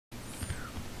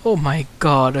Oh my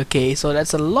god, okay, so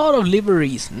that's a lot of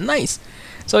liveries. Nice.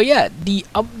 So yeah, the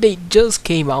update just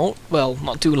came out, well,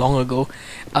 not too long ago.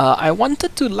 I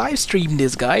wanted to live stream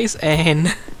this, guys,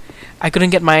 and I couldn't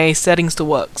get my settings to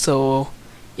work, so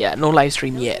yeah, no live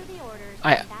stream yet.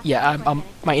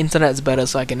 My internet is better,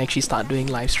 so I can actually start doing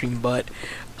live stream, but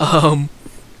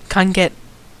can't get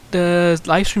the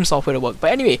live stream software to work.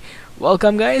 But anyway,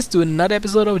 welcome guys to another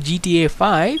episode of GTA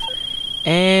 5.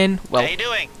 And well, How you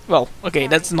doing? well, okay,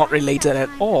 that's not related at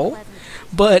all,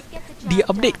 but the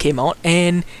update came out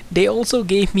and they also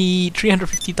gave me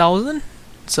 350,000.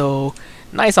 So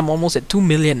nice, I'm almost at 2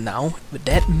 million now. But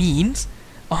that means,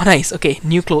 oh nice, okay,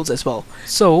 new clothes as well.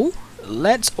 So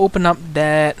let's open up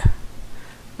that,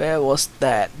 where was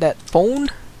that phone,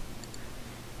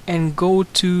 and go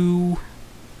to,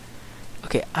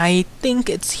 okay, I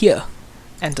think it's here,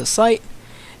 enter site.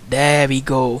 There we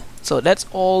go. So that's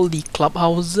all the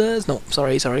clubhouses. No,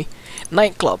 sorry,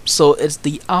 Nightclub. So it's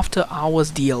the after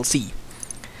hours DLC.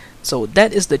 So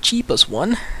that is the cheapest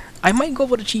one. I might go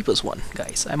for the cheapest one,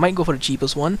 guys. I might go for the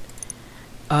cheapest one.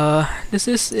 This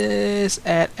is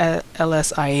at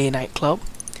LSIA Nightclub.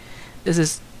 This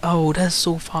is, oh, that's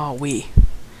so far away.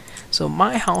 So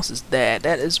my house is there.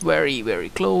 That is very, very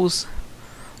close.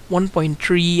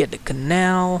 1.3 at the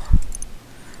canal.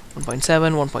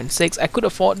 1.7, 1.6. I could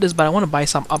afford this, but I want to buy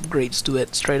some upgrades to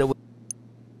it straight away.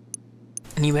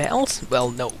 Anywhere else? Well,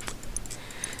 no.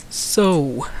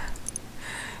 So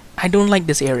I don't like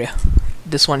this area.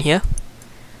 This one here.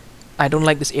 I don't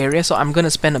like this area, so I'm gonna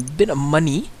spend a bit of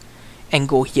money and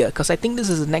go here, because I think this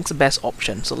is the next best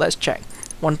option. So let's check.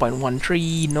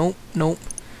 1.13.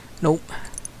 Nope.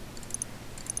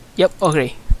 Yep,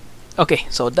 okay. Okay,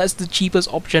 so that's the cheapest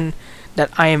option that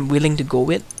I am willing to go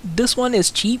with. This one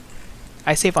is cheap.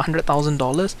 I save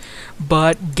 $100,000,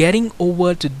 but getting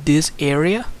over to this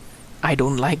area, I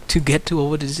don't like to get to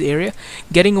over to this area.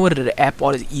 Getting over to the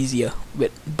airport is easier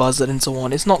with Buzzard and so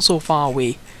on. It's not so far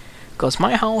away, because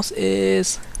my house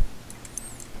is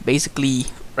basically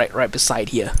right beside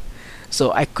here.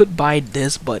 So I could buy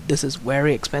this, but this is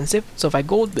very expensive. So if I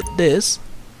go with this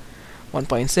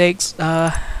 1.6,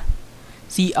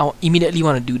 see, I'll immediately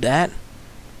want to do that.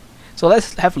 So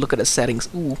let's have a look at the settings.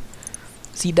 Ooh,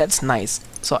 see, that's nice.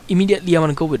 So immediately I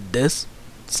want to go with this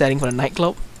setting for the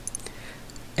nightclub,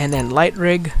 and then light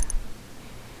rig.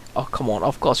 Oh come on,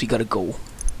 of course we gotta go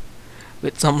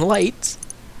with some lights,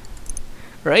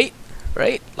 right?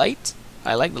 Lights.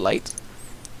 I like the lights.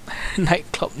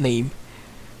 Nightclub name.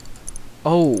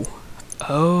 Oh,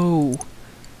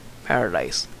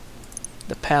 Paradise,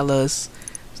 the Palace,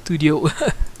 Studio,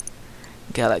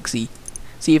 Galaxy.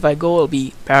 See, if I go, it'll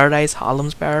be Paradise,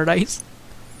 Harlem's Paradise.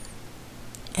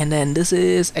 And then this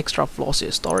is extra floors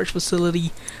here, storage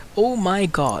facility. Oh my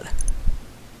god.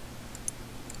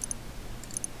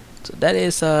 So that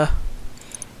is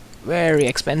very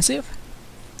expensive.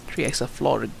 3 extra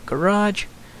floor garage.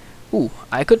 Ooh,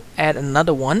 I could add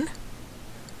another one.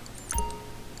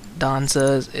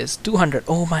 Dancers is 200.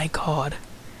 Oh my god.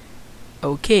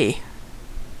 Okay.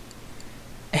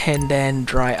 And then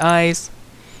dry ice.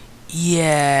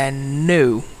 Yeah,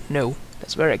 no,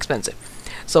 that's very expensive.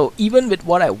 So even with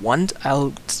what I want,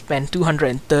 I'll spend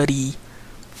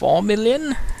 234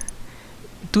 million,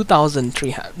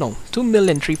 2,300, no,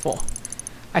 2,034.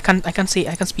 I can't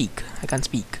speak,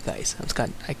 guys.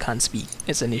 I can't speak.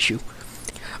 It's an issue.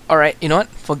 All right, you know what?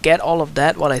 Forget all of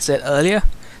that, what I said earlier.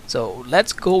 So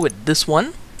let's go with this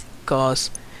one, cause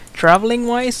traveling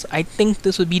wise, I think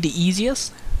this would be the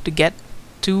easiest to get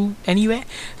to anywhere,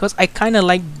 because I kind of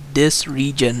like this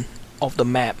region of the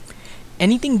map.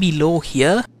 Anything below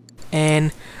here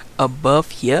and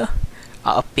above here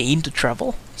are a pain to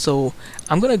travel, so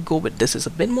I'm gonna go with this. It's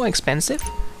a bit more expensive,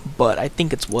 but I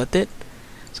think it's worth it.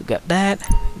 So got that,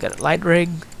 got a light rig,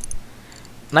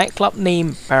 nightclub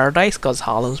name Paradise, cause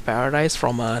Harlem's Paradise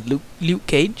from Luke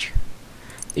Cage,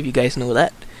 if you guys know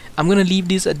that. I'm gonna leave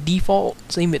this at default.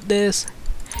 Same with this,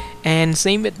 and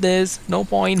same with this. No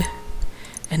point.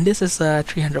 And this is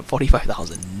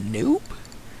 345,000. Nope.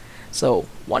 So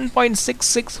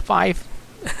 1.665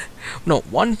 no,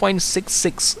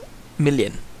 1.66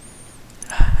 million.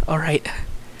 Alright.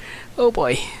 Oh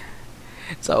boy.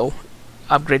 So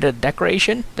upgraded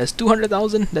decoration, that's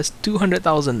 200,000. That's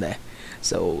 200,000 there.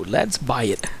 So let's buy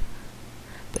it.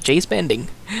 Purchase pending.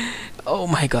 Oh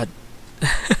my god.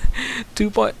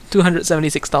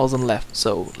 276,000 left.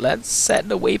 So let's set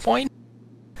the waypoint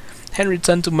and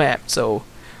return to map. So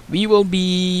we will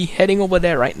be heading over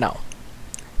there right now.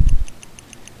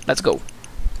 Let's go.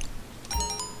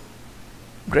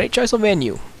 Great choice of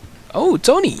venue. Oh,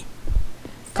 Tony,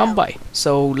 come by.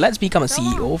 So let's become a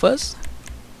CEO first.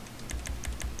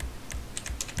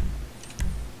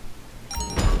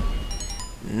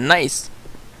 Nice.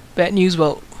 Bad news,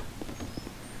 well...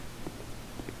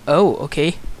 Oh,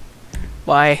 okay.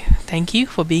 Why, thank you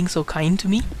for being so kind to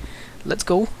me. Let's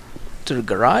go to the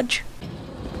garage.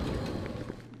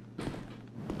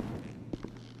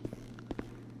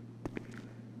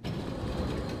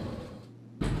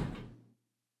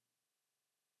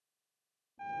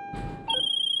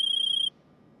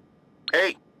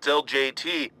 Hey, it's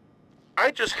LJT.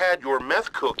 I just had your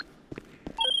meth cook.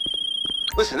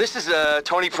 Listen, this is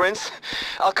Tony Prince.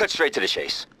 I'll cut straight to the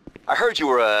chase. I heard you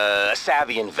were a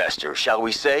savvy investor, shall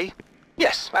we say?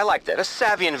 Yes, I like that, a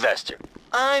savvy investor.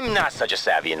 I'm not such a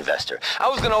savvy investor. I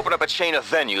was gonna open up a chain of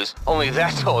venues, only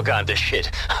that's all gone to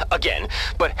shit. Again,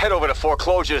 but head over to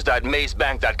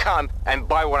foreclosures.mazebank.com and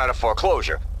buy one out of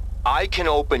foreclosure. I can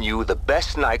open you the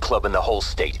best nightclub in the whole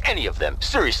state, any of them,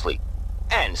 seriously.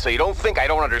 And so you don't think I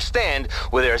don't understand,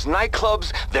 where there's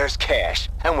nightclubs, there's cash.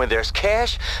 And when there's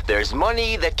cash, there's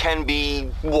money that can be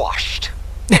washed.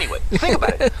 Anyway, think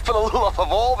about it. For the love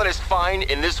of all that is fine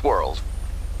in this world.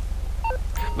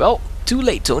 Well, too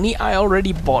late, Tony. I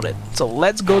already bought it. So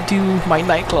let's go to my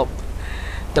nightclub.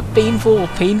 The painful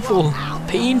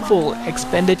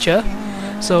expenditure.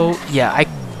 So yeah,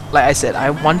 like I said, I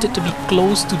wanted to be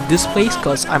close to this place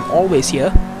because I'm always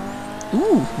here.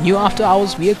 Ooh, new after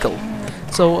hours vehicle.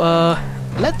 So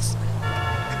let's...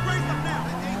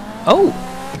 Oh,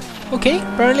 okay,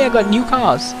 apparently I got new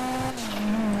cars.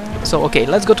 So okay,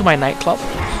 let's go to my nightclub.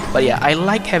 But yeah, I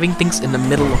like having things in the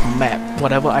middle of the map,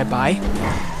 whatever I buy,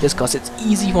 just cause it's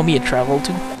easy for me to travel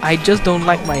to. I just don't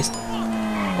like my...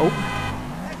 Oh,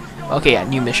 okay, yeah,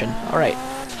 new mission, alright.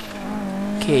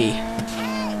 Okay.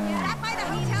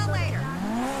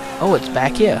 Oh, it's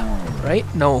back here, right?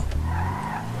 No.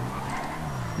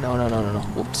 No,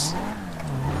 whoops.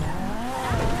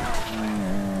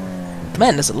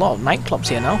 Man, there's a lot of nightclubs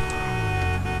here now.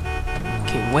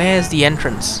 Okay, where's the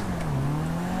entrance?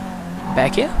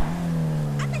 Back here?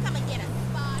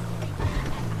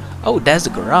 Oh, there's the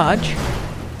garage.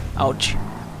 Ouch.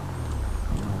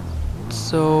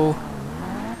 So...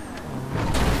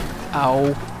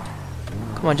 Ow.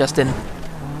 Come on, Justin.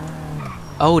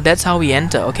 Oh, that's how we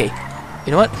enter. Okay.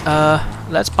 You know what?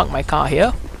 Let's park my car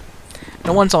here.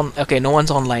 No one's on... Okay, no one's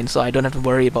online, so I don't have to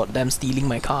worry about them stealing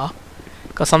my car.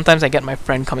 Because sometimes I get my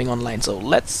friend coming online, so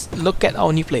let's look at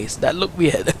our new place. That looked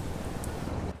weird.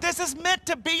 This is meant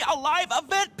to be a live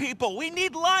event, people! We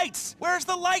need lights! Where's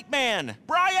the light man?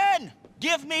 Brian!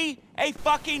 Give me a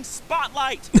fucking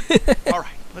spotlight!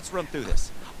 Alright, let's run through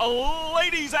this.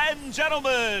 Ladies and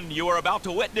gentlemen, you are about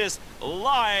to witness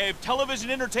live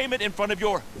television entertainment in front of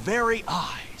your very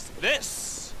eyes.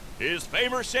 This is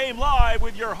Fame or Shame Live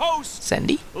with your host,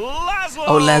 Sandy? Laszlo!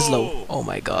 Oh, Laszlo. Oh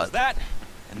my god. That,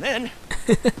 and then...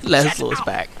 Laszlo's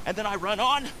back. And then I run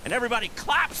on, and everybody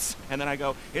claps. And then I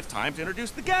go, it's time to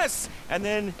introduce the guests. And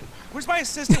then, where's my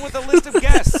assistant with a list of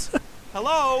guests?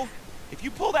 Hello? If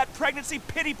you pull that pregnancy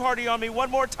pity party on me one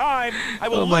more time, I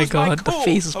will lose my cool. Oh my god, the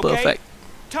face is perfect.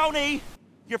 Tony,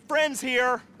 your friend's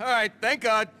here. All right, thank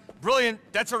God. Brilliant,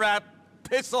 that's a wrap.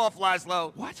 Piss off,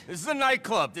 Laszlo. What? This is a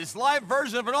nightclub. This live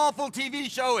version of an awful TV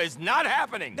show is not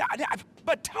happening.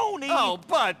 But Tony... Oh,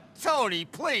 but Tony,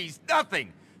 please,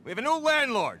 nothing. We have a new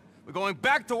landlord. We're going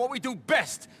back to what we do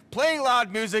best. Playing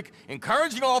loud music,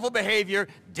 encouraging awful behavior,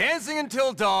 dancing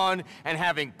until dawn, and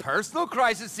having personal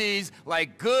crises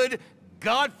like good,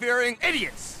 God-fearing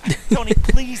idiots. Tony,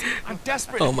 please, I'm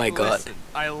desperate. Oh my god. Listen,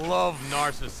 I love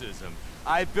narcissism.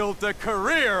 I built a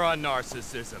career on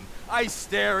narcissism. I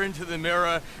stare into the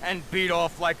mirror and beat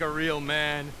off like a real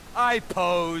man. I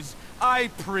pose, I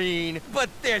preen, but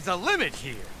there's a limit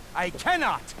here. I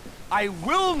cannot, I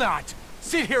will not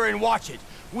sit here and watch it.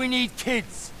 We need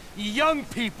kids, young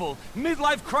people,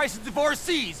 midlife crisis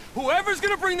divorcees, whoever's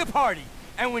gonna bring the party.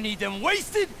 And we need them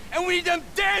wasted, and we need them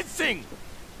dancing.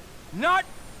 Not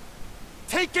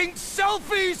taking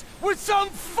selfies with some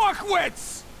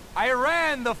fuckwits. I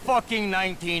ran the fucking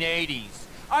 1980s.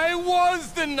 I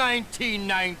was the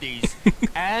 1990s.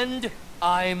 And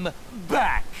I'm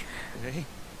back. Okay.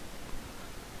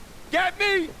 Get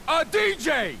me a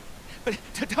DJ! But,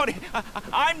 Tony,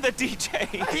 I'm the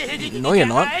DJ. No, you're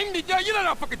not. You're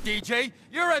not a fucking DJ.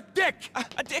 You're a dick.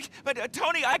 A dick? But,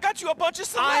 Tony, I got you a bunch of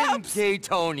celebs. I'm Gay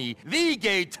Tony. The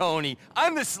Gay Tony.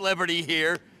 I'm the celebrity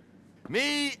here.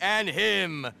 Me and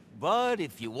him. But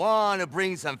if you want to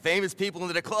bring some famous people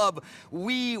into the club,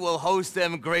 we will host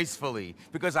them gracefully.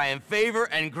 Because I am favor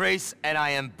and grace, and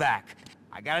I am back.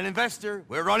 I got an investor.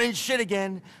 We're running shit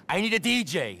again. I need a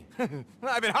DJ.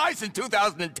 I've been high since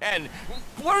 2010.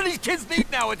 What do these kids need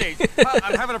nowadays?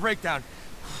 I'm having a breakdown.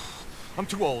 I'm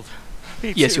too old.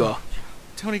 Me Yes, too. you are.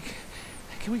 Tony,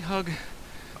 can we hug?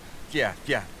 Yeah,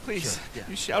 Please. sure, yeah.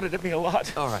 You shouted at me a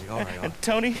lot. All right. And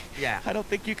Tony? Yeah. I don't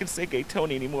think you can say gay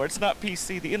Tony anymore. It's not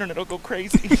PC. The internet will go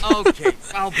crazy. Okay,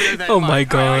 I'll bear that in Oh mind. my All right,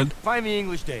 God. find me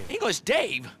English Dave. English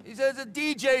Dave? He's a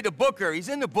DJ, the booker. He's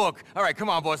in the book. All right, come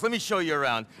on, boss. Let me show you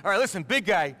around. All right, listen, big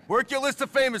guy. Work your list of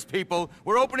famous people.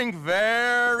 We're opening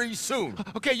very soon.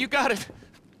 Okay, you got it.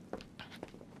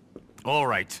 All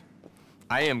right.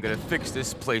 I am gonna fix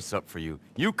this place up for you.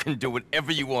 You can do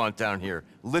whatever you want down here.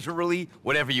 Literally,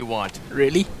 whatever you want.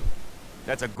 Really?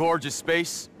 That's a gorgeous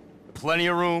space. Plenty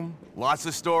of room. Lots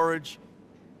of storage.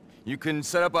 You can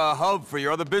set up a hub for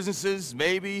your other businesses,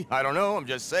 maybe. I don't know. I'm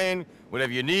just saying.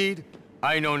 Whatever you need.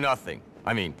 I know nothing.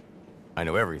 I mean, I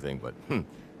know everything, but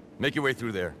make your way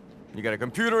through there. You got a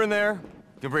computer in there.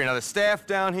 You can bring another staff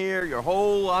down here, your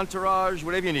whole entourage,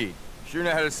 whatever you need. Sure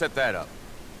know how to set that up.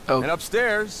 Oh. And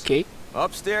upstairs. Okay.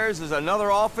 Upstairs is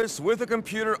another office with a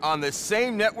computer on the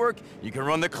same network. You can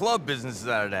run the club businesses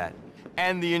out of that.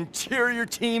 And the interior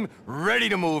team ready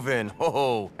to move in.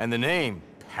 Oh, and the name,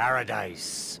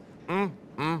 Paradise.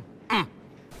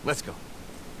 Let's go.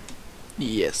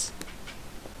 Yes.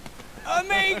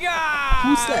 Amiga!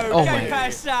 Who's that? Oh ¿Qué my.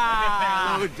 pasa?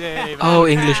 Hello, Dave. Oh,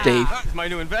 English Dave. It's my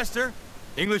new investor,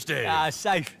 English Dave.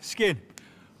 Safe skin.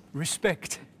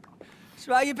 Respect.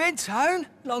 So how you been, Tone?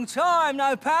 Long time,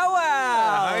 no power.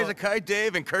 Hi, Zakai,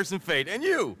 Dave, and Curse and Fate. And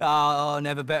you? Oh,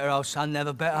 never better, old son,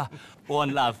 never better.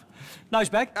 One love. Nose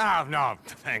bag? Oh, no,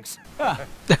 thanks. Oh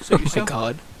my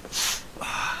God.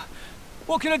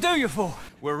 What can I do you for?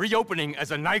 We're reopening as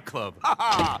a nightclub.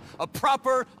 A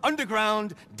proper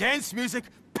underground dance music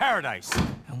paradise.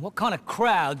 And what kind of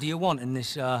crowd do you want in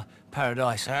this,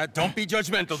 paradise? Don't be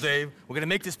judgmental, Dave. We're gonna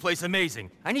make this place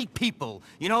amazing. I need people,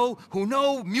 you know, who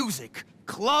know music.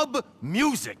 Club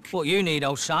music. What you need,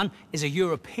 old son, is a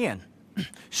European.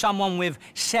 Someone with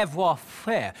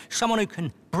savoir-faire. Someone who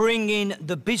can bring in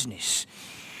the business.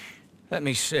 Let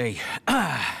me see.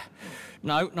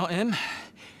 No, not him.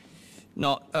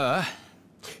 Not her.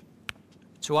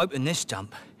 To open this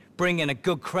dump, bring in a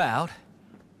good crowd.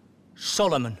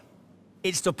 Solomon.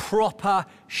 It's the proper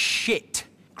shit.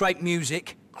 Great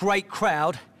music, great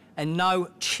crowd, and no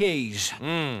cheese.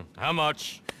 How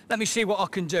much? Let me see what I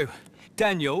can do.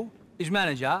 Daniel, his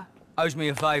manager, owes me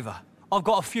a favour. I've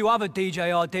got a few other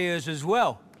DJ ideas as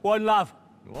well. One love.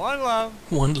 One love.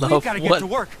 One We love. gotta get What? to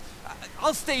work.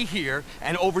 I'll stay here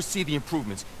and oversee the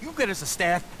improvements. You get us a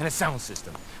staff and a sound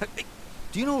system.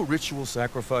 Do you know Ritual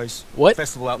Sacrifice? What?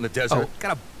 Festival out in the desert. Oh.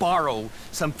 Gotta borrow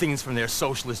some things from their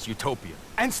socialist utopia.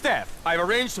 And staff. I've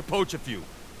arranged to poach a few.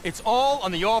 It's all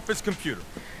on the office computer.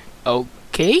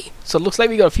 Okay. So it looks like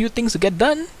we got a few things to get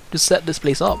done to set this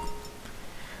place up.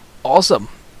 Awesome.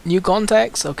 New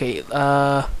contacts. Okay.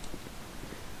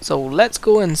 So let's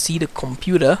go and see the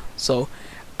computer. So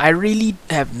I really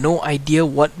have no idea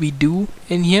what we do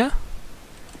in here.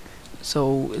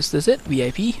 So is this it?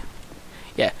 VIP?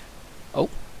 Yeah.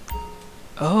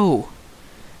 Oh.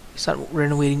 Start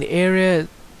renovating the area.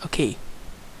 Okay.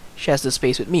 Shares the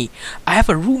space with me. I have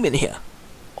a room in here.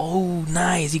 Oh,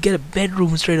 nice. You get a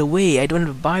bedroom straight away. I don't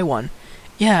have to buy one.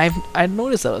 Yeah, I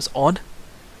noticed that was odd.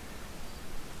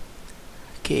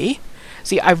 Okay.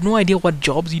 See, I have no idea what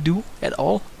jobs you do at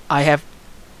all. I have,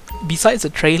 besides the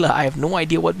trailer, I have no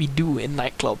idea what we do in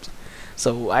nightclubs.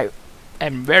 So I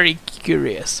am very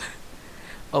curious.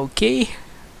 Okay.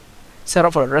 Set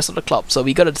up for the rest of the club. So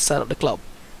we gotta set up the club.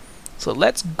 So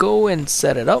let's go and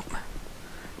set it up.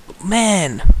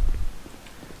 Man,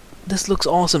 this looks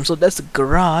awesome. So that's the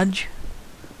garage,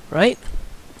 right?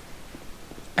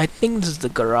 I think this is the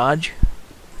garage.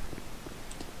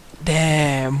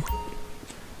 Damn,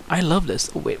 I love this.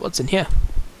 Oh wait, what's in here?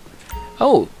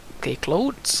 Oh, okay,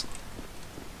 clothes.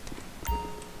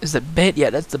 Is the bed? Yeah,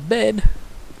 that's the bed.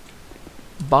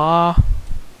 Bar.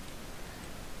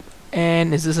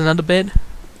 And is this another bed?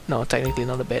 No, technically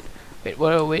not a bed. Wait,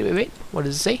 wait. What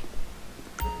does it say?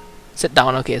 Sit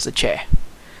down. Okay, it's a chair.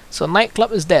 So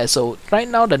nightclub is there. So right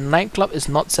now the nightclub is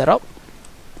not set up.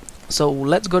 So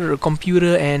let's go to the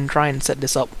computer and try and set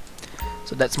this up.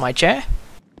 So that's my chair.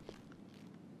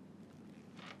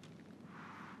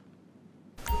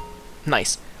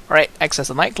 Nice. Alright, access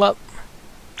the nightclub.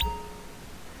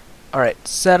 Alright,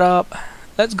 set up.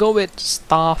 Let's go with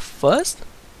staff first.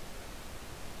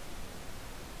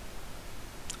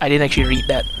 I didn't actually read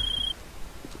that.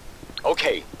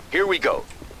 Okay, here we go.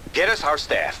 Get us our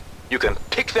staff. You can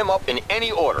pick them up in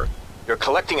any order. You're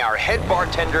collecting our head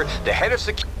bartender, the head of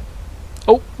security.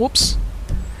 Oh, whoops.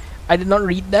 I did not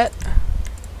read that.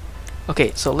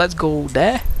 Okay, so let's go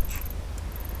there.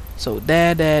 So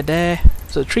there.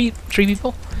 So three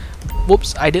people.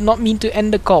 Whoops, I did not mean to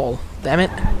end the call. Damn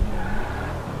it.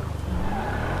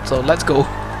 So let's go.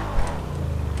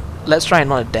 Let's try and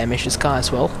not damage this car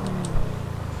as well.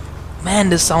 Man,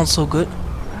 this sounds so good.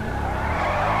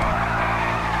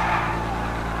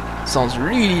 Sounds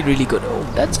really, really good. Oh,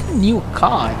 that's a new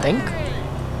car, I think.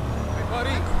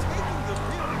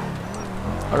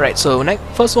 Alright, so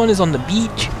first one is on the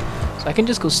beach. So I can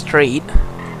just go straight.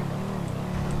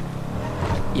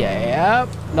 Yeah,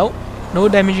 nope, no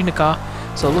damaging the car.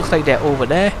 So it looks like they're over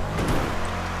there.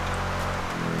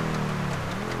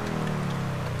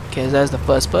 Okay, so that's the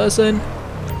first person.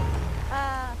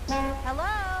 Hello?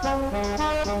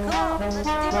 Cool, let's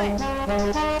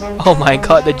do it. Oh my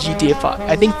god, the GTA 5.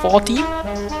 I think 14?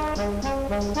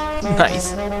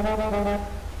 Nice.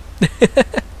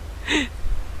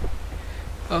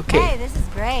 Okay, Hey, this is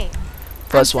great.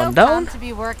 first I'm one so down. pumped to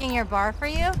be working your bar for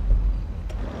you.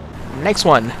 Next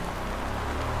one.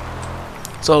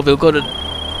 So we'll go to... You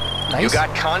Nice.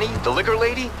 got Connie, the liquor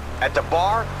lady? At the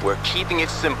bar, we're keeping it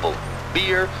simple.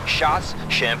 Beer, shots,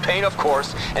 champagne of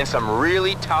course, and some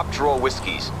really top-drawer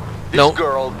whiskeys. This Nope.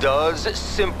 girl does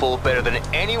simple better than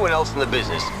anyone else in the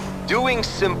business. Doing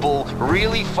simple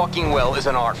really fucking well is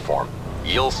an art form.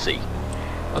 You'll see.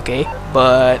 Okay,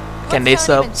 but can they What's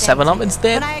Tony been serve saying 7-Up to you?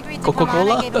 instead? When I agreed to come on, I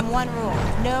Coca-Cola? gave him one rule.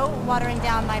 No watering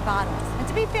down my bottles. And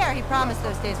to be fair, he promised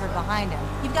those days were behind him.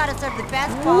 You've got to serve the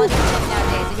best quality shit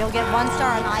nowadays, and you'll get 1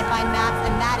 star on iFind Maps,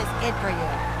 and that is it for you.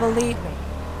 Believe me.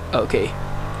 Okay,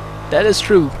 that is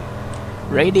true.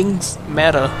 Ratings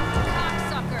matter.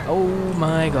 Oh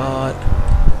my god.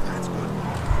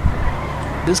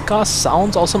 This car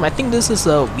sounds awesome. I think this is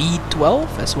a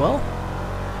V12 as well.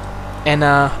 And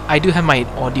I do have my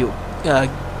audio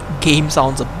game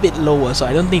sounds a bit lower, so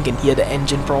I don't think you can hear the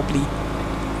engine properly.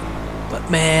 But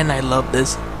man, I love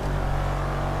this.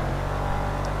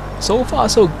 So far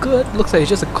so good. Looks like it's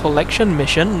just a collection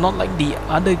mission, not like the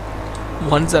other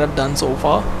ones that I've done so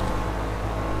far.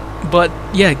 But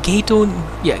yeah,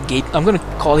 I'm gonna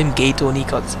call him Gay Tony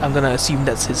because I'm gonna assume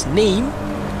that's his name.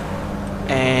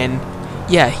 And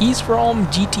yeah, he's from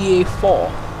GTA 4.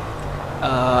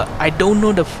 I don't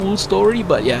know the full story,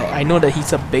 but yeah, I know that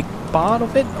he's a big part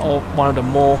of it, or one of the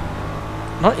more,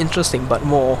 not interesting, but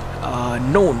more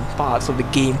known parts of the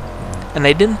game. And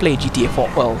I didn't play GTA 4,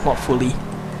 well, not fully.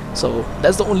 So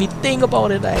that's the only thing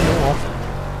about it I know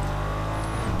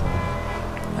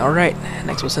of. Alright,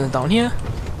 next person is down here.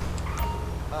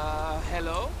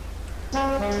 Hello?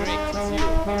 Great, it's you.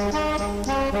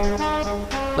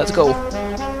 Let's go.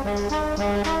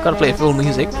 Gotta play full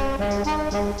music.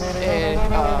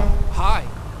 Hi.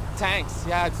 Thanks.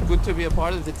 Yeah, it's good to be a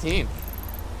part of the team.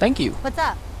 Thank you. What's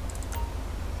up?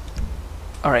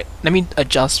 Alright, let me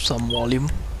adjust some volume.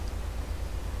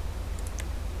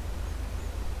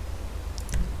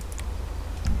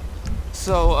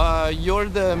 So, you're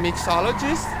the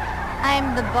mixologist?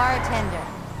 I'm the bartender.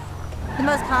 The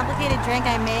most complicated drink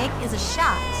I make is a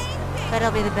shot. But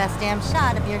it'll be the best damn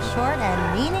shot of your short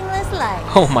and meaningless life.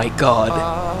 Oh my god.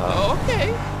 Okay.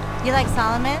 You like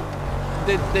Solomon?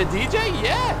 The DJ?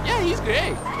 Yeah, he's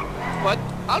great. But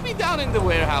I'll be down in the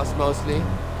warehouse mostly.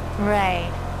 Right.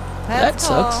 That That's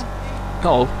cool. sucks.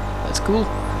 Oh, that's cool.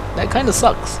 That kinda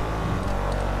sucks.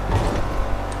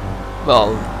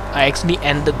 Well, I actually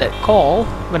ended that call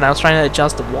when I was trying to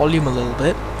adjust the volume a little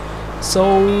bit.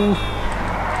 So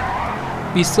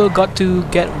we still got to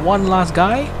get one last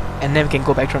guy and then we can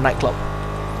go back to a nightclub.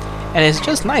 And it's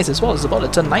just nice as well, it's about to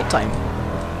turn nighttime.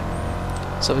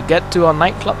 So we get to our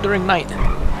nightclub during night.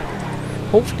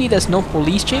 Hopefully there's no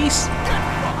police chase.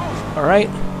 Alright.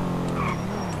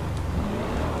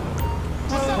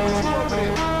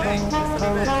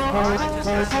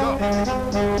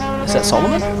 Is that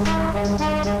Solomon?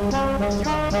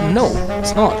 No,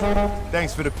 it's not.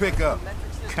 Thanks for the pickup.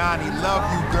 Connie, love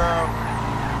you, girl.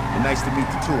 And nice to meet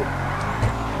you, too.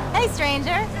 Hey,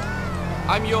 stranger.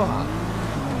 I'm Johan.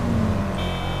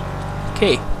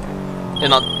 Okay. They're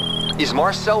not. Is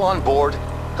Marcel on board?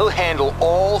 He'll handle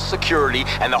all security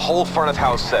and the whole front of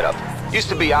house setup. Used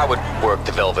to be I would work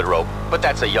the velvet rope, but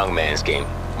that's a young man's game.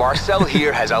 Marcel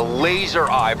here has a laser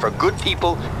eye for good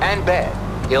people and bad.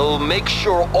 He'll make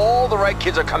sure all the right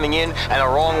kids are coming in and the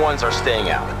wrong ones are staying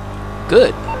out.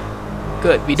 Good.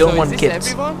 Good. We don't So want is this kids.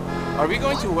 everyone? Are we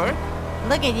going to work?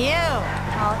 Look at you.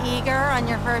 All eager on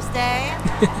your first day.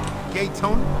 Gay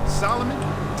Tony, Solomon,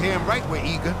 damn right we're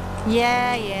eager.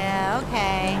 Yeah,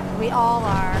 okay. We all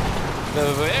are.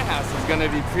 The warehouse is gonna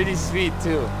be pretty sweet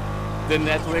too. The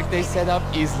network they set up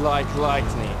is like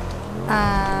lightning.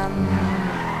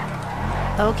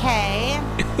 Okay.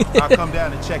 I'll come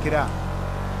down and check it out.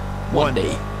 One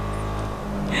day.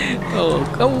 Oh,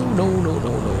 no.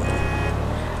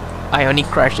 I only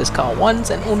crashed this car once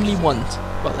and only once.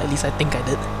 Well, at least I think I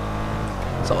did.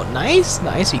 So nice,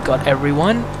 nice, we got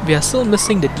everyone. We are still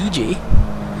missing the DJ.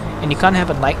 And you can't have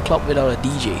a nightclub without a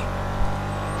DJ.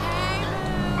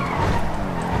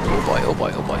 Oh boy, oh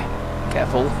boy, oh boy.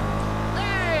 Careful.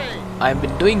 I've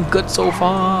been doing good so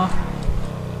far.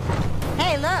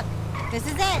 Hey, look. This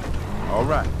is it. All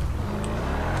right.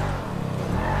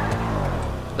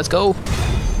 Let's go.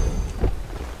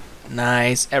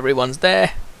 Nice, everyone's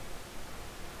there.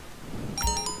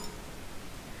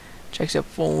 Checks your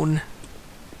phone.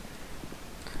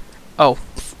 Oh,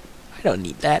 I don't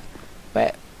need that.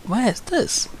 Where is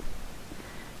this?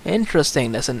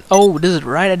 Interesting. There's an this is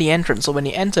right at the entrance. So when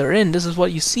you enter in, this is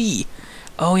what you see.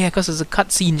 Oh yeah, because there's a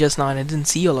cutscene just now and I didn't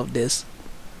see all of this.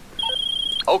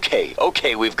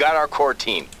 Okay, we've got our core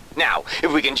team. Now,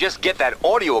 if we can just get that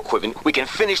audio equipment, we can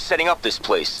finish setting up this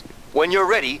place. When you're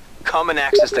ready, come and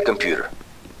access the computer.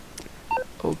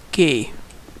 Okay.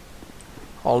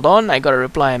 Hold on, I gotta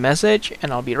reply a message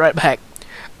and I'll be right back.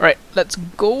 Alright, let's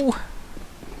go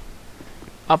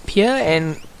up here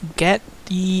and get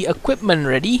the equipment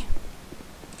ready.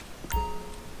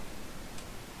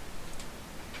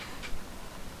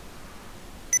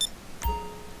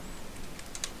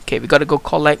 Okay, we gotta go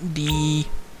collect the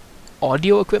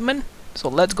audio equipment. So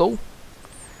let's go.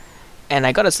 And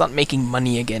I gotta start making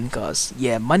money again, cause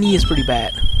yeah, money is pretty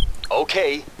bad.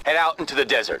 Okay, head out into the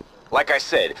desert. Like I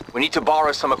said, we need to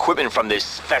borrow some equipment from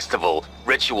this festival,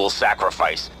 ritual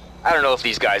sacrifice. I don't know if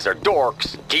these guys are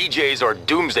dorks, DJs, or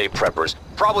doomsday preppers.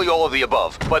 Probably all of the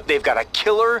above. But they've got a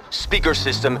killer speaker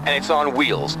system and it's on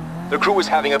wheels. The crew is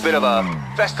having a bit of a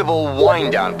festival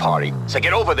wind-down party. So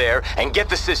get over there and get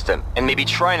the system, and maybe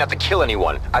try not to kill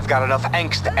anyone. I've got enough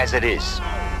angst as it is.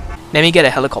 Let me get a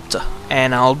helicopter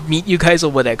and I'll meet you guys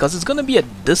over there, cause it's gonna be a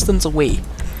distance away,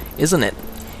 isn't it?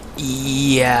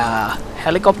 Yeah,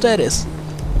 helicopter it is.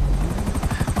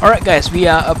 Alright guys, we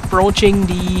are approaching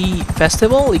the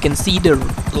festival. You can see the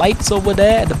lights over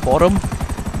there at the bottom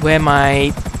where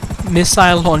my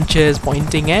missile launcher is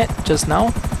pointing at just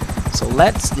now. So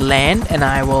let's land and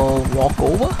I will walk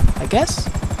over, I guess.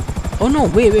 Oh no,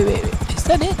 wait. Is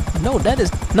that it?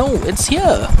 No, it's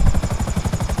here.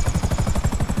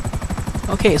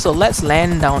 Okay, so let's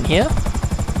land down here.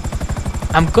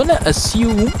 I'm gonna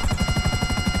assume...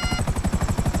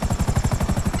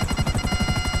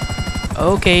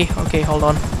 Okay, hold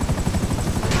on.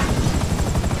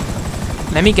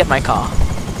 Let me get my car.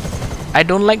 I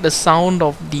don't like the sound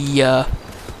of the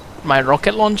my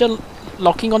rocket launcher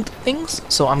locking onto things,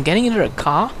 so I'm getting into a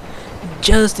car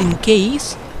just in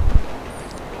case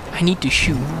I need to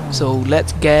shoot. So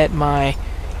let's get my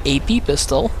AP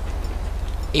pistol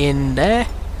in there.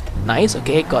 Nice,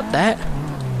 okay, got that.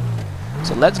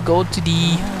 So let's go to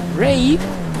the rave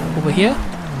over here.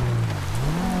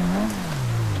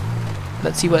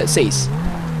 Let's see what it says.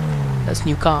 That's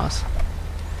new cars.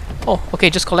 Oh, okay,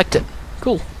 just collect it.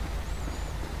 Cool.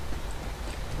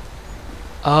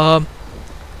 Do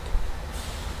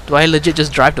I legit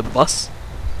just drive the bus?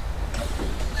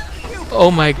 Oh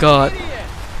my god.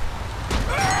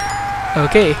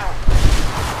 Okay.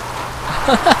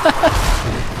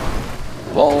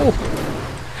 Whoa.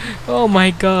 Oh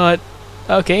my god.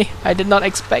 Okay, I did not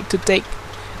expect to take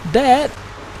that.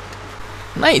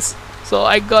 Nice. So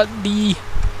I got the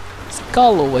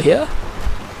skull over here.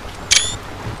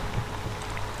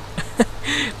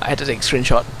 I had to take a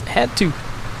screenshot. Had to.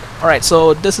 Alright,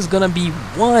 so this is gonna be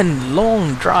one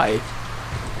long drive.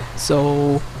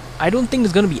 So I don't think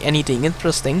there's gonna be anything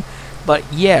interesting. But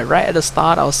yeah, right at the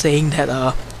start I was saying that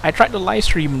I tried to live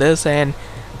stream this, and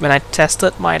when I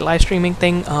tested my live streaming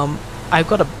thing, I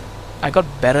got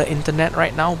better internet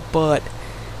right now, but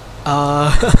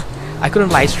I couldn't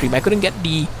live stream. I couldn't get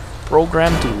the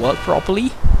program to work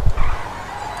properly.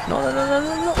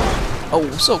 No. Oh,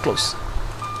 so close.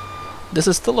 This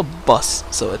is still a bus,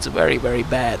 so it's very, very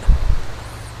bad.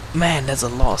 Man, there's a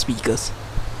lot of speakers.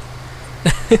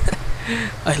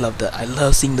 I love that. I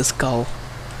love seeing the skull.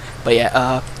 But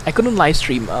yeah, I couldn't live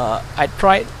stream. I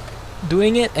tried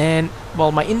doing it, and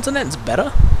well, my internet's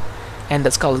better, and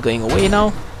that skull is going away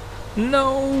now.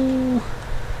 No.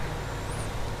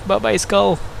 Bye bye,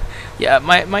 skull. Yeah,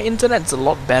 my internet's a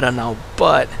lot better now,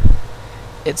 but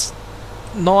it's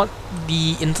not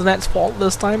the internet's fault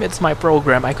this time. It's my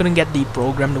program. I couldn't get the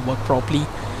program to work properly,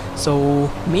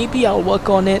 so maybe I'll work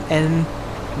on it, and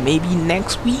maybe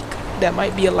next week there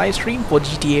might be a live stream for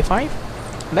GTA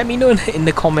 5. Let me know in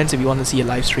the comments if you want to see a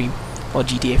live stream for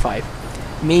GTA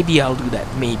 5. Maybe I'll do that.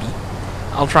 Maybe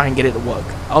I'll try and get it to work.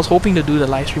 I was hoping to do the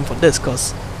live stream for this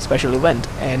cause special event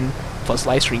and first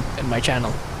live stream in my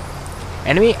channel.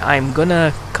 Anyway, I'm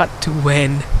gonna cut to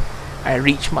when I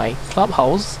reach my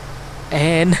clubhouse,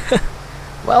 and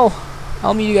well,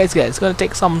 I'll meet you guys there. It's gonna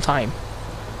take some time,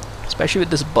 especially with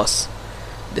this bus,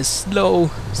 this slow,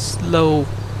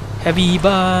 heavy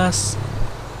bus.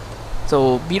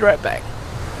 So be right back.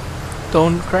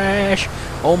 Don't crash.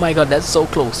 Oh my god, that's so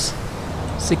close.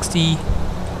 60,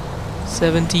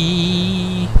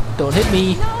 70. Don't hit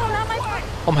me.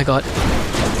 Oh my god.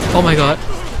 Oh my god.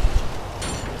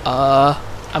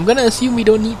 I'm gonna assume we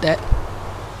don't need that.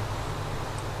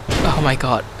 Oh my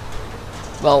god.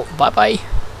 Well, bye bye.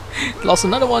 Lost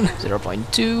another one.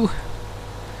 0.2.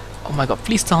 Oh my god,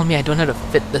 please tell me I don't have to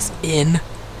fit this in.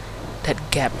 That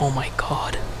gap, oh my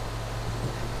god.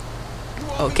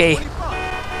 Okay.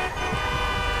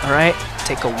 Alright,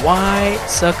 take a wide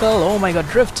circle. Oh my god,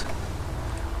 drift.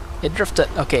 It drifted.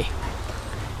 Okay.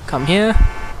 Come here.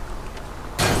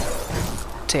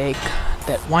 Take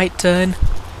that wide turn.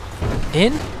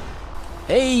 In.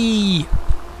 Hey!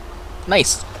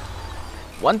 Nice.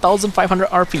 1500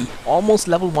 RP. Almost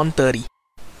level 130.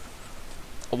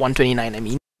 Or 129, I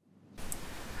mean.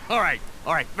 Alright.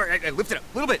 Lift it up.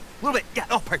 A little bit. Yeah.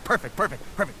 Oh, perfect. All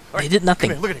right, They did nothing.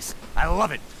 come here, look at this. I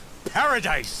love it.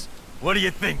 Paradise. What do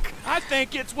you think? I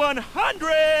think it's 100!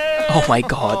 Oh my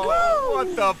god. Oh,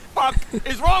 what the fuck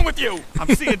is wrong with you?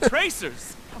 I'm seeing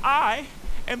tracers. I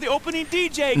am the opening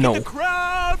DJ. No. Get the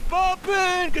crowd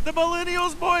bumping. Get the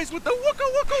millennials boys with the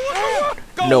wooka.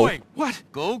 Go No. away. What?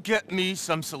 Go get me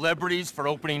some celebrities for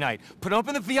opening night. Put them up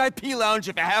in the VIP lounge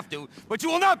if you have to, but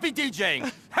you will not be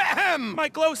DJing. Ahem. My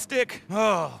glow stick.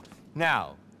 Oh,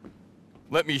 now,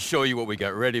 let me show you what we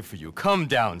got ready for you. Come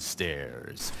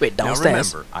downstairs. Wait,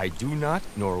 downstairs? Now remember, I do not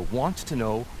nor want to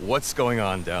know what's going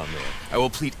on down there. I will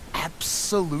plead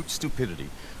absolute stupidity.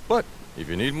 But if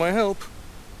you need my help,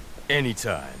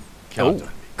 anytime, count on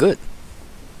me. Good.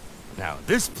 Now,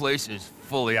 this place is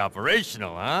fully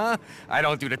operational, huh? I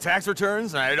don't do the tax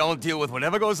returns, and I don't deal with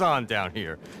whatever goes on down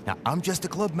here. Now, I'm just a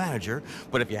club manager,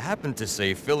 but if you happen to,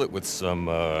 say, fill it with some,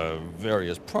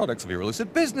 various products of your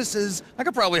illicit businesses, I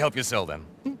could probably help you sell them.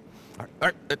 All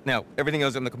right, now, everything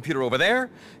is on the computer over there,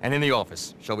 and in the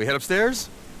office. Shall we head upstairs?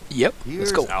 Yep.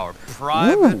 Here's Let's go. our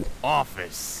private Ooh.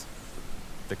 office.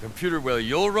 The computer where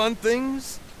you'll run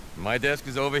things, my desk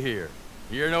is over here.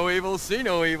 Hear no evil, see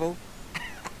no evil.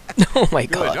 Oh my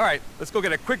Good. god. All right, let's go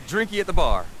get a quick drinky at the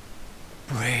bar.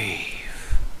 Breathe.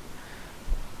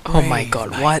 Oh my Breathe,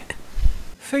 god, mate. what?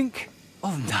 Think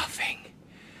of nothing.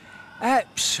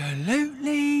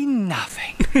 Absolutely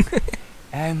nothing.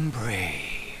 And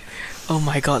breathe. Oh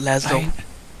my god, Laszlo. Ain't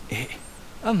it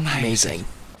amazing? Amazing.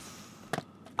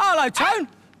 Hello, Tone.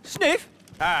 Sniff.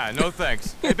 Ah, no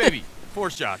thanks. Hey, baby, 4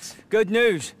 shots. Good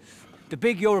news. The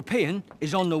big European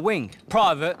is on the wing.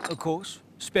 Private, of course.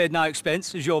 Spared no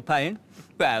expense, as you're paying.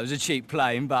 Well, it was a cheap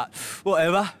plane, but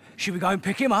whatever. Should we go and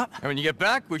pick him up? And when you get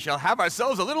back, we shall have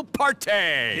ourselves a little party.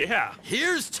 Yeah.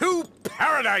 Here's to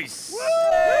paradise.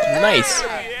 Nice.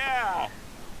 Yeah.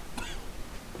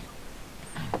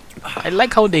 I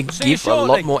like how they See you give a lot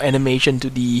shortly. more animation to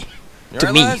the You to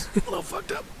all right, me. lads? A little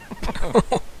fucked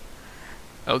up.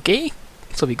 Okay,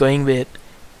 so we're going with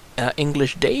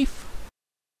English Dave.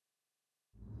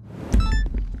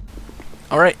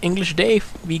 Alright, English Dave,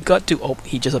 we got to... Oh,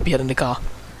 he just appeared in the car.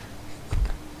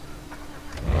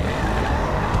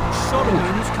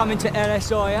 Solomon's coming to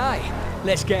LSIA.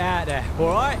 Let's get out there,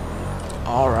 alright?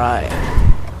 Alright.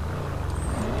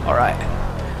 Alright,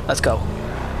 let's go.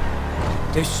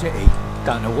 This city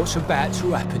don't know what's about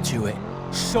to happen to it.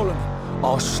 Solomon,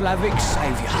 our Slavic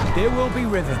saviour. There will be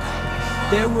rhythm,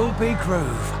 there will be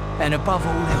groove, and above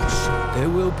all else, there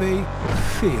will be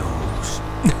feels.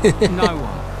 No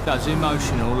one does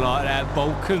emotional like that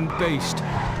Balkan beast.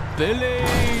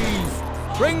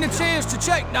 Believe! Bring the tears to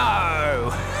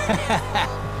Czechno!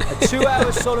 A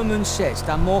 2-hour Solomon set's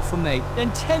done more for me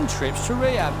than 10 trips to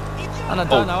rehab. And I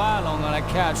don't know how long on a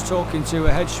couch talking to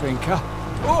a head shrinker.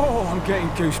 Oh, I'm getting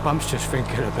goosebumps just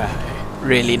thinking about it.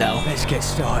 Really now. Let's get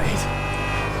started.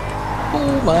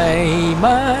 Oh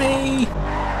my.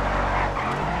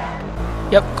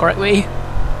 Yep, correct way.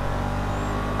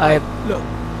 Look,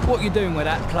 what you doing with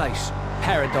that place?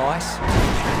 Paradise?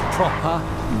 Proper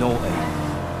naughty.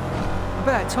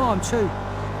 About time too.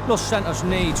 Los Santos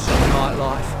needs some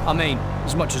nightlife. I mean,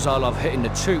 as much as I love hitting the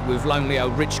toot with lonely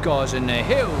old rich guys in their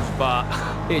hills, but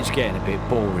it's getting a bit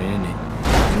boring, isn't it?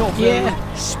 Not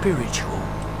very spiritual.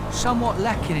 Somewhat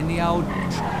lacking in the old...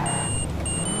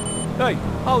 Hey,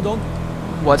 hold on.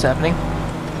 What's happening?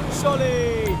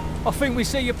 Solly! I think we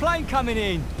see your plane coming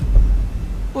in.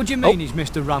 What do you mean he's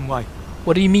missed the runway?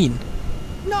 What do you mean?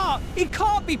 No, he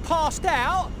can't be passed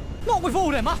out. Not with all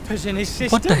them uppers in his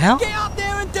system. What the hell? Get up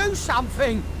there and do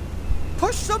something.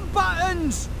 Push some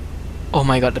buttons. Oh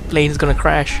my god, the plane is gonna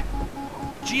crash.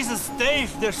 Jesus,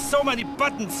 Dave, there's so many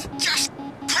buttons. Just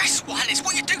press one. It's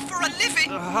what you do for a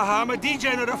living. I'm a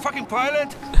DJ, not a fucking pilot.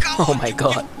 Go Oh on, my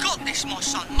God. You've got this, my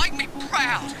son. Make me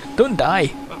proud. Don't die.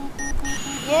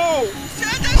 Whoa!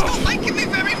 That's not making me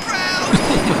very proud.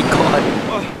 Oh my God.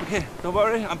 Oh, okay, don't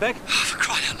worry, I'm back. Oh, for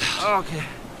crying out loud. Okay.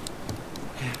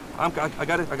 I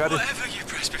got it. Whatever you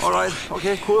press before. All right,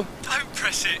 okay, cool. Don't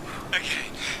press it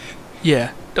again.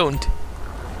 Yeah, don't.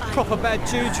 Proper bad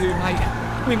juju, mate.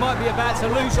 We might be about to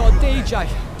lose our DJ.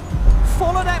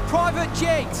 Follow that private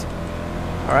jet.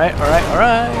 Alright, alright,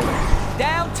 alright.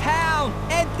 Downtown.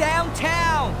 Head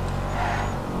downtown.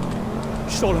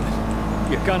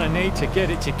 Solomon, you're gonna need to get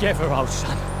it together, old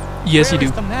son. Yes, you Where do.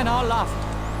 is the man I love?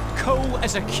 Cool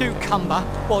as a cucumber,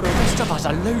 while the rest of us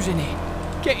are losing it.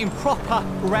 Getting proper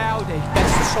rowdy.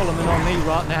 That's the Solomon on me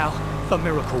right now. The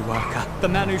miracle worker. The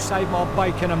man who saved my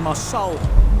bacon and my soul.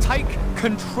 Take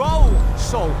control,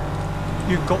 Sol.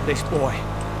 You've got this, boy.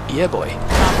 Yeah, boy.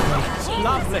 Lovely.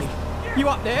 Lovely. You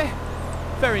up there?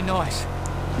 Very nice.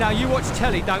 Now you watch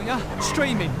telly, don't you?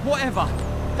 Streaming, whatever.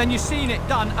 Then you've seen it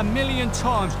done a million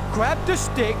times. Grab the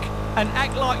stick and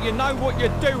act like you know what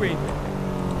you're doing.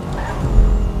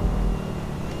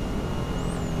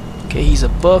 Okay, he's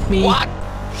above me. What?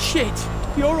 Shit.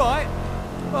 You alright?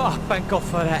 Oh, thank God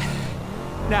for that.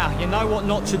 Now, you know what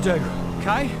not to do,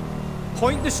 okay?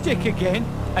 Point the stick again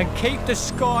and keep the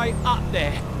sky up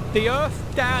there. The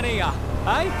earth down here,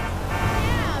 eh?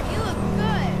 Yeah, you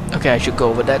look good. Okay, I should go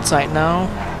over that side now.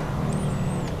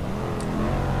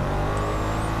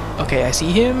 Okay, I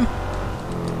see him.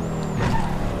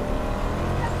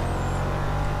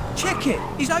 Check it.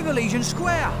 He's over Legion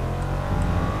Square.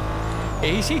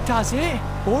 Easy does it.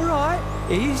 All right.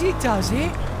 Easy does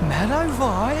it. Mellow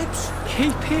vibes.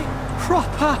 Keep it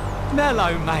proper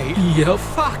mellow, mate. Yep.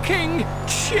 Fucking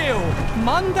chill.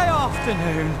 Monday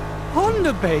afternoon on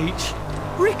the beach.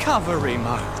 Recovery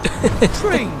mode.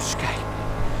 Dreamscape.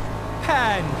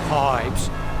 Panpipes.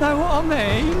 Know what I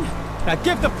mean? Now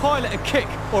give the pilot a kick,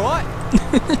 all right?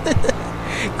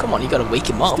 Come on, you gotta wake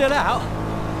him up. Still out?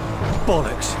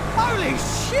 Bollocks. Holy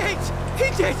shit!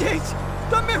 He did it!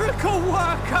 The miracle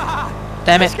worker!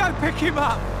 Damn Let's it. go pick him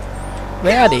up.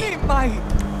 Where are Get they? on it,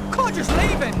 mate. Can't just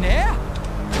leave him there.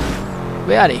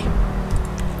 Where are they?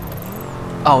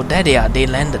 Oh, there they are. They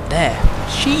landed there.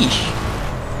 Sheesh.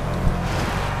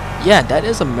 Yeah, that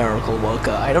is a miracle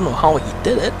worker. I don't know how he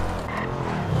did it.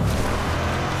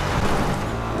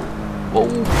 Whoa.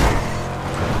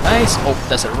 Nice. Oh,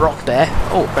 there's a rock there.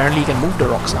 Oh, apparently you can move the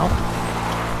rocks now.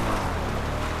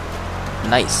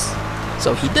 Nice.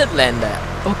 So he did land there.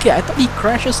 Okay, I thought he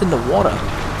crashes in the water.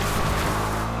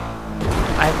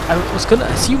 I was gonna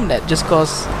assume that just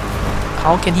cause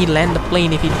how can he land the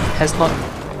plane if he has not...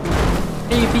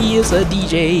 If he is a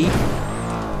DJ.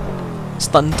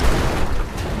 Stunt.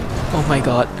 Oh my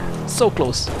god. So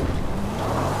close.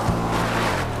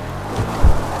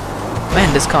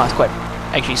 Man, this car is quite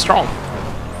actually strong.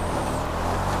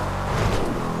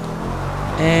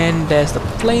 And there's the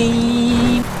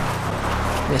plane.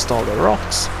 Missed all the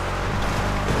rocks.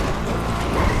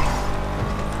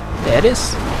 There it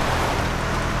is.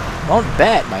 Not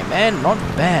bad, my man. Not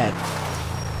bad.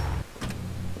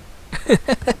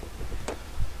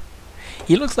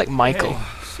 He looks like Michael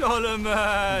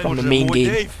Solomon. from the main game.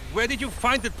 Dave, where did you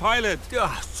find the pilot?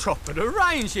 Top of the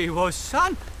range he was,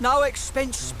 son. No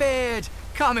expense spared.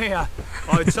 Come here.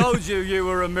 I told you you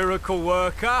were a miracle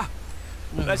worker.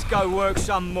 Let's go work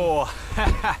some more.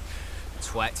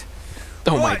 Twat.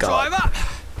 Oh my Right, god. driver.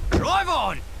 Drive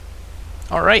on.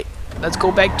 Alright, let's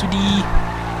go back to the...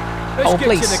 Let's our get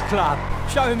place. to the club.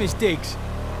 Show him his digs.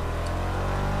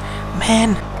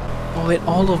 Man, with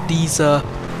all of these,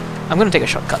 I'm gonna take a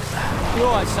shortcut. You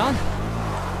alright, son?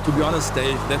 To be honest,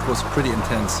 Dave, that was pretty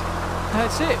intense.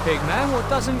 That's it, big man. What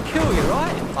doesn't kill you,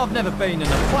 right? I've never been in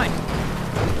a plane.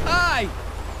 Hey!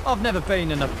 I've never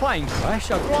been in a plane crash,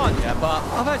 I grant you, but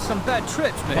I've had some bad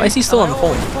trips, man. Why is he still on the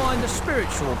phone? I always find the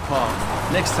spiritual part.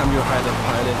 Next time you hire a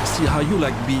pilot, see how you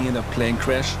like being in a plane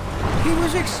crash. He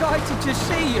was excited to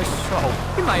see you, Sol.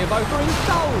 He may have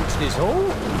overindulged, is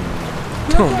all.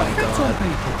 Oh my god.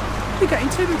 People. You get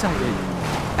intimidated.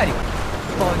 Anyway,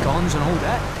 bygones and all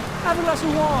that. Have a glass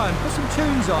of wine, put some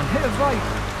tunes on, hit a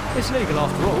vape. It's legal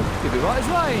after all. You'll be right as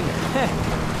rain.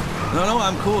 No,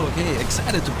 I'm cool, okay?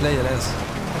 Excited to play LS.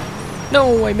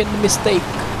 No, I made a mistake.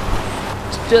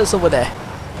 It's just over there.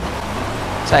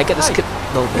 So I get to skip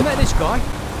a little You bit. met this guy?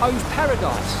 Owns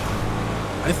Paradise.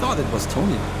 I thought it was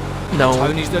Tony. No.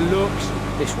 Tony's the looks,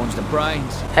 this one's the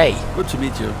brains. Hey. Good to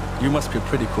meet you. You must be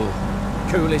pretty cool.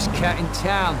 Coolest cat in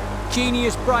town.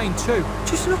 Genius brain too.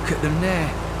 Just look at them there,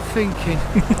 thinking.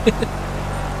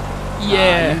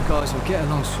 Yeah. You guys will get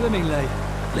along swimmingly.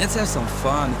 Let's have some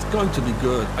fun. It's going to be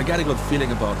good. I got a good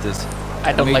feeling about this.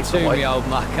 I don't Me like too, the voice. me old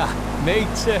mucker. Me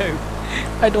too.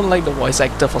 I don't like the voice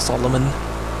actor for Solomon.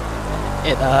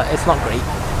 It's not great.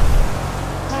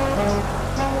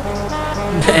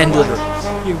 And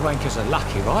You wankers are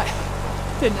lucky, right?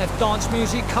 Didn't have dance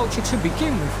music culture to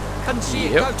begin with. Couldn't see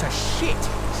it go to shit.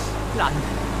 London.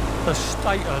 The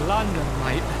state of London,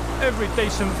 mate. Every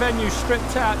decent venue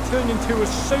stripped out, turned into a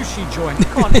sushi joint.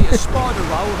 Can't eat a spider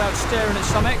roll without staring at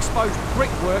some exposed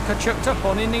brickwork I chucked up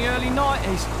on in the early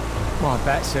 90s. My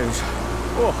Batsus.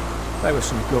 Oh, they were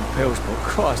some good pills, but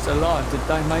Christ alive, did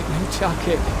they make me chuck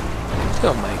it.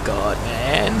 oh my god,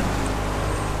 man.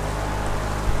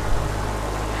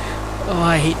 Oh,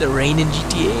 I hate the rain in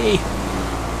GTA.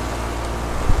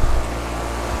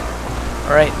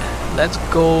 Alright, let's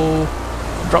go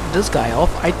drop this guy off.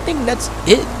 I think that's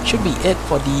it. Should be it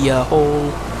for the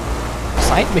whole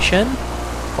side mission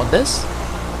for this.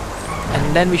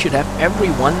 And then we should have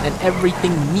everyone and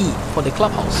everything meet for the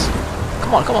clubhouse.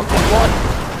 Come on, come on, come on, come on.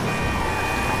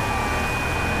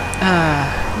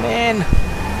 Ah, man.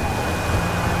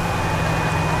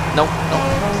 No, no.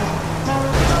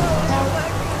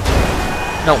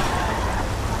 No.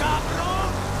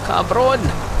 Cabron.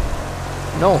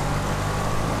 No.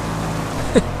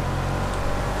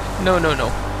 No, no, no.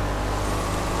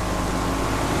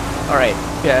 Alright,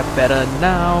 yeah, better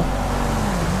now.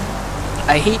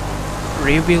 I hate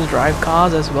rear-wheel drive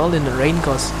cars as well in the rain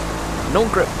because no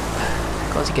grip.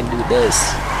 Because you can do this.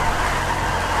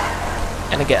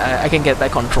 And again, I can get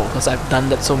back control because I've done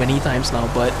that so many times now,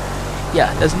 but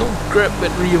yeah, there's no grip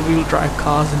with rear-wheel drive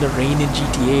cars in the rain in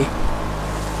GTA.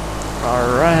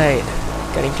 Alright,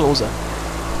 getting closer.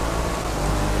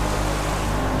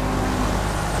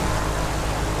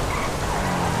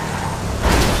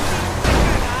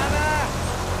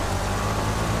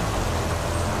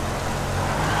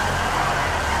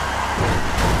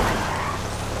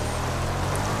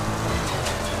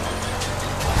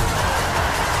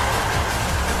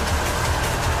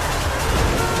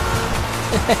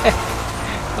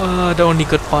 The only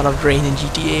good part of rain in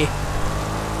GTA.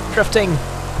 Drifting.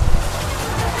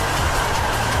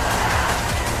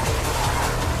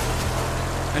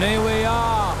 And here we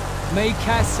are. Me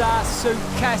casa, su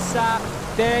casa,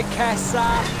 their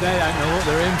casa. They don't know what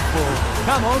they're in for.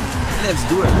 Come on. Let's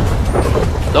do it.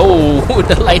 Oh,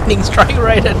 the lightning strike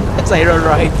right as I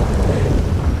arrived.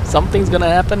 Something's gonna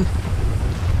happen.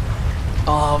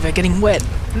 Oh, we're getting wet.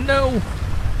 No.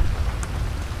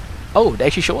 Oh, they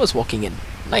actually show us walking in.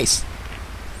 Nice.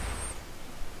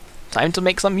 Time to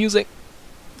make some music.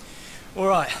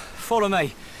 Alright, follow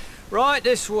me. Right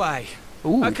this way.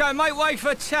 Ooh. Okay, make way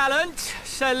for talent.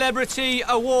 Celebrity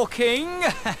a-walking.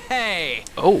 Hey.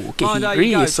 Oh, okay, Mind how he you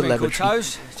really go, is celebrity. Twinkle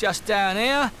Toes. Just down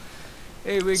here.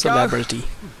 Here we Celebrity.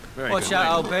 go. Watch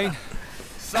out, old bean.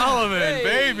 Solomon, Hey.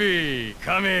 baby,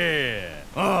 come here.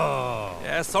 Oh.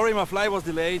 Yeah, sorry my flight was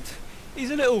delayed. He's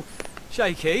a little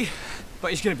shaky,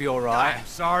 but he's gonna be alright. I'm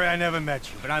sorry I never met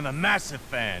you, but I'm a massive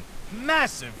fan.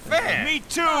 Massive fan. Me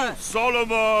too,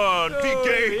 Solomon. he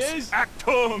Gates, is.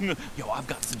 Actung. Yo, I've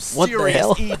got some What the serious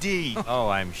hell? ED. Oh,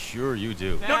 I'm sure you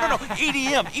do. No,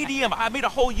 EDM. I made a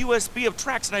whole USB of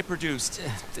tracks that I produced.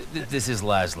 This is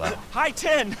Laszlo. High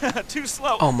 10, too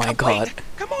slow. Oh my Wait, god.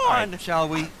 come on. Shall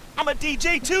we? I'm a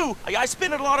DJ too. I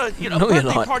spin at a lot of No, you're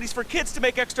birthday not. parties for kids to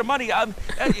make extra money.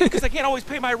 Because I can't always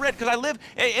pay my rent because I live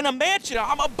in a mansion.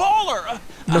 I'm a baller.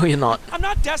 No, you're not. I'm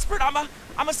not desperate.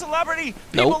 I'm a celebrity.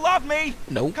 Nope. People love me.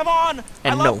 Nope. Come on. I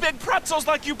And love no. big pretzels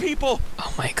like you people.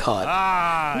 Oh my god.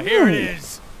 Ah, here it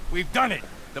is. We've done it.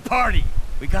 The party.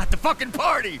 We got the fucking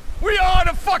party. We are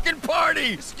the fucking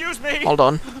party. Excuse me. Hold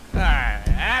on.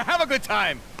 Have a good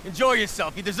time. Enjoy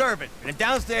yourself. You deserve it. And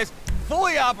downstairs,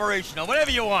 fully operational. Whatever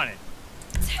you wanted.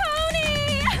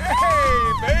 Tony!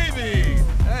 Hey, baby.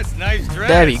 That's nice dress.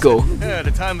 There we go. Yeah,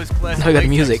 the timeless classic. Now we got latex.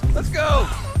 music. Let's go.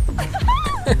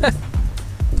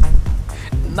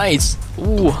 Nice.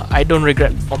 Ooh, I don't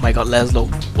regret. Oh my god, Laszlo.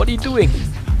 What are you doing?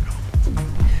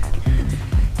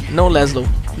 No, Laszlo.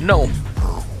 No.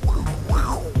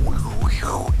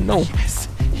 No.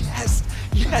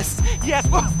 Yes.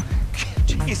 Whoa.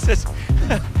 Jesus.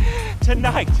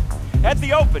 Tonight, at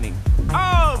the opening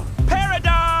of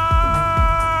Paradise!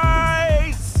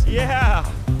 Yeah,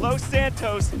 Los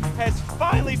Santos has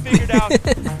finally figured out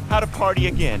how to party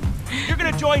again. You're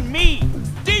gonna join me,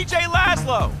 DJ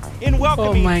Laszlo, in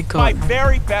welcoming my God.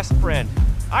 very best friend.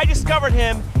 I discovered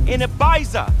him in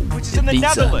Ibiza, which is in the Ibiza.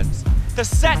 Netherlands. The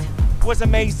set was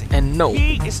amazing. And no.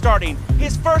 He is starting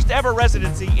his first ever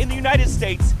residency in the United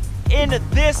States in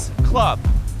this club.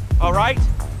 All right?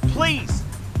 Please,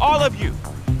 all of you,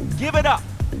 Give it up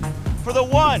for the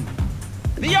one,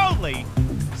 the only,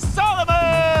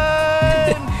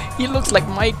 Solomon! He looks like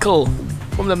Michael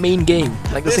from the main game,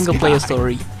 like the This single-player guy.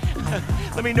 story.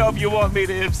 Let me know if you want me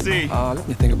to MC. Let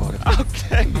me think about it.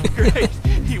 Okay, great.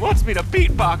 He wants me to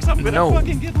beatbox. I'm gonna No.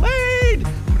 fucking get laid.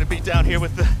 I'm gonna be down here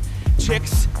with the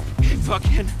chicks.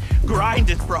 Fucking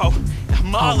grind it, bro.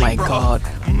 Molly, Oh my bro. god.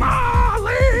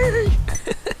 Molly!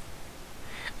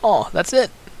 Oh, that's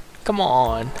it. Come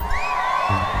on.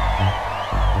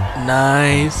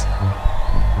 Nice.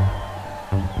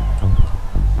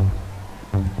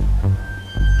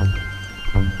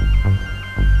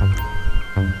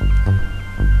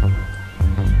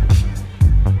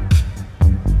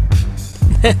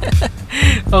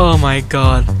 Oh my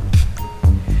god.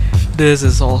 This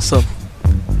is awesome.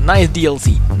 Nice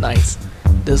DLC. Nice.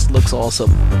 This looks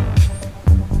awesome.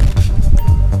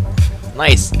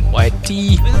 Nice. White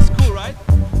tea. This is cool, right?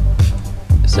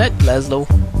 Is that Laszlo?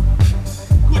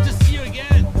 Good to see you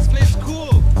again. This place is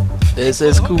cool. This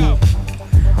is cool.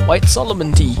 White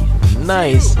Solomon tea.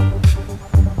 Nice.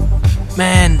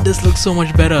 Man, this looks so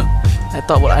much better. I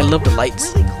thought, well, I love the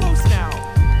lights. Really close now.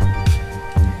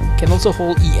 Can also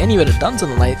hold E anywhere to dance in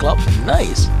the nightclub.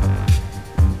 Nice.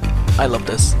 I love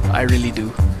this. I really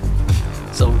do.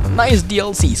 So, nice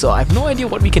DLC. So, I have no idea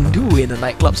what we can do in the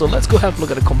nightclub. So, let's go have a look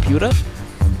at the computer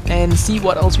and see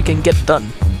what else we can get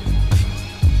done.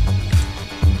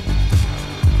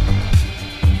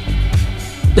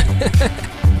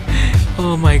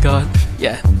 Oh my god.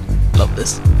 Yeah, love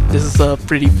this. This is a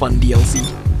pretty fun DLC.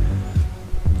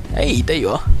 Hey, there you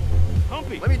are.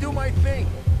 Humpy, let me do my thing.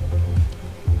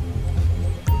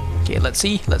 Okay, let's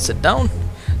see. Let's sit down.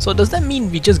 So does that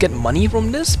mean we just get money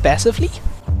from this passively?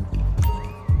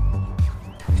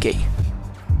 Okay.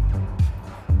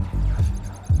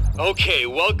 Okay,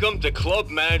 welcome to club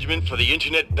management for the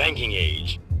internet banking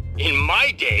age. In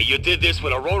my day, you did this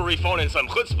with a rotary phone and some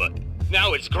chutzpah.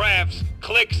 Now it's graphs,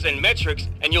 clicks, and metrics,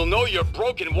 and you'll know you're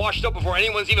broke and washed up before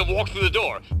anyone's even walked through the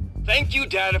door. Thank you,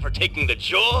 data, for taking the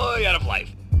joy out of life.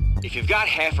 If you've got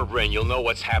half a brain, you'll know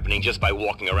what's happening just by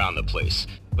walking around the place.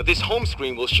 But this home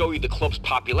screen will show you the club's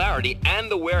popularity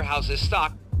and the warehouse's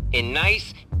stock in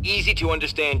nice,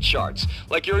 easy-to-understand charts,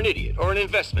 like you're an idiot or an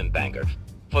investment banker.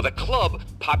 For the club,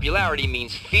 popularity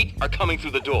means feet are coming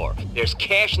through the door, there's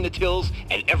cash in the tills,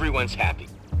 and everyone's happy.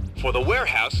 For the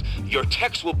warehouse, your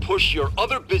techs will push your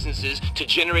other businesses to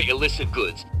generate illicit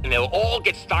goods, and they'll all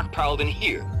get stockpiled in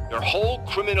here, your whole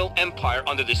criminal empire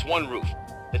under this one roof.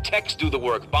 The techs do the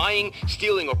work buying,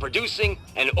 stealing, or producing,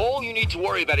 and all you need to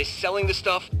worry about is selling the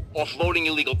stuff, offloading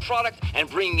illegal product, and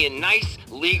bringing in nice,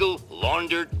 legal,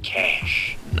 laundered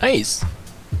cash. Nice.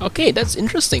 Okay, that's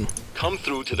interesting. Come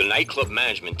through to the Nightclub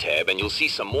Management tab and you'll see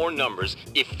some more numbers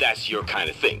if that's your kind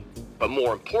of thing. But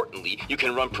more importantly, you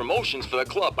can run promotions for the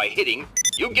club by hitting,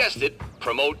 you guessed it,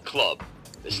 Promote Club.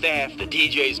 The staff, the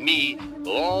DJs, me,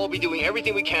 we'll all be doing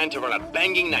everything we can to run a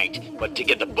banging night. But to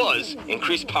get the buzz,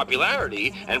 increase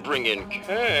popularity, and bring in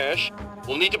cash,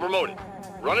 we'll need to promote it.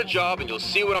 Run a job and you'll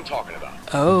see what I'm talking about.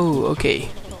 Oh, okay.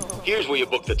 Here's where you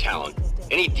book the talent.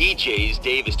 Any DJs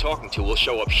Dave is talking to will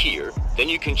show up here, then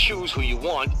you can choose who you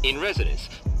want in residence.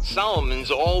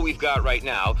 Solomon's all we've got right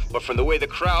now, but from the way the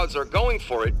crowds are going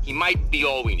for it, he might be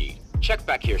all we need. Check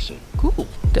back here soon. Cool.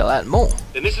 They'll add more.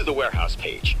 Then this is the warehouse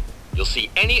page. You'll see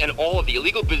any and all of the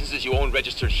illegal businesses you own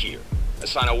registered here.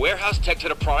 Assign a warehouse tech to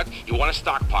the product you want to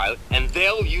stockpile, and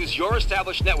they'll use your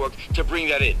established network to bring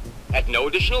that in, at no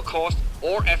additional cost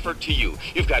or effort to you.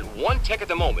 You've got one tech at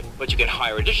the moment, but you can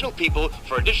hire additional people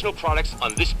for additional products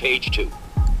on this page too.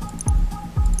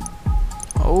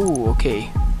 Oh,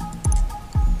 okay.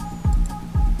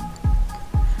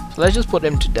 So let's just put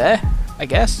them to there, I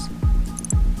guess.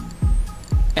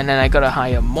 And then I gotta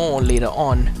hire more later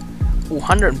on. Ooh,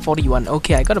 141.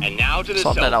 Okay, I gotta And now to the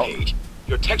sort that sell out. page.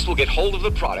 Your techs will get hold of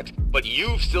the product, but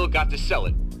you've still got to sell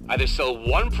it. Either sell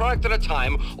one product at a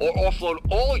time or offload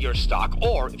all your stock,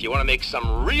 or if you want to make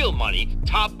some real money,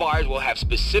 top buyers will have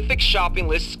specific shopping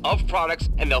lists of products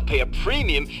and they'll pay a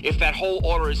premium if that whole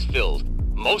order is filled.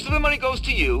 Most of the money goes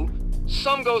to you,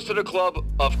 some goes to the club,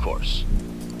 of course.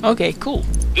 Okay, cool.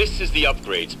 This is the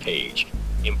upgrades page.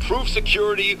 Improve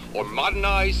security or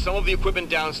modernize some of the equipment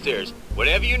downstairs.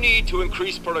 Whatever you need to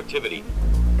increase productivity.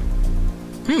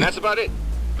 And that's about it.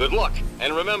 Good luck.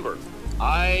 And remember,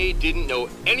 I didn't know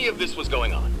any of this was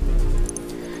going on.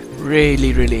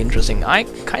 Really, really interesting. I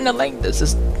kinda like this.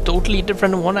 It's totally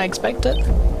different than what I expected.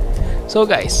 So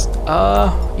guys,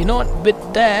 you know what,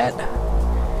 with that,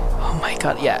 oh my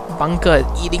god, yeah, bunker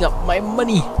is eating up my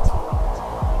money.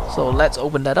 So let's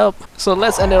open that up. So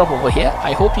let's end it up over here.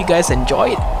 I hope you guys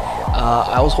enjoyed.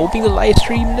 I was hoping to live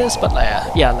stream this, but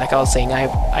yeah, like I was saying,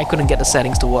 I couldn't get the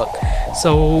settings to work.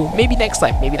 So maybe next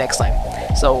time,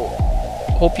 So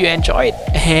hope you enjoyed,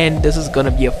 and this is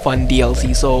gonna be a fun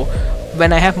DLC. So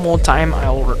when I have more time,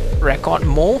 I'll record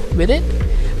more with it.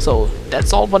 So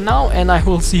that's all for now, and I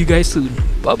will see you guys soon.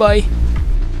 Bye bye.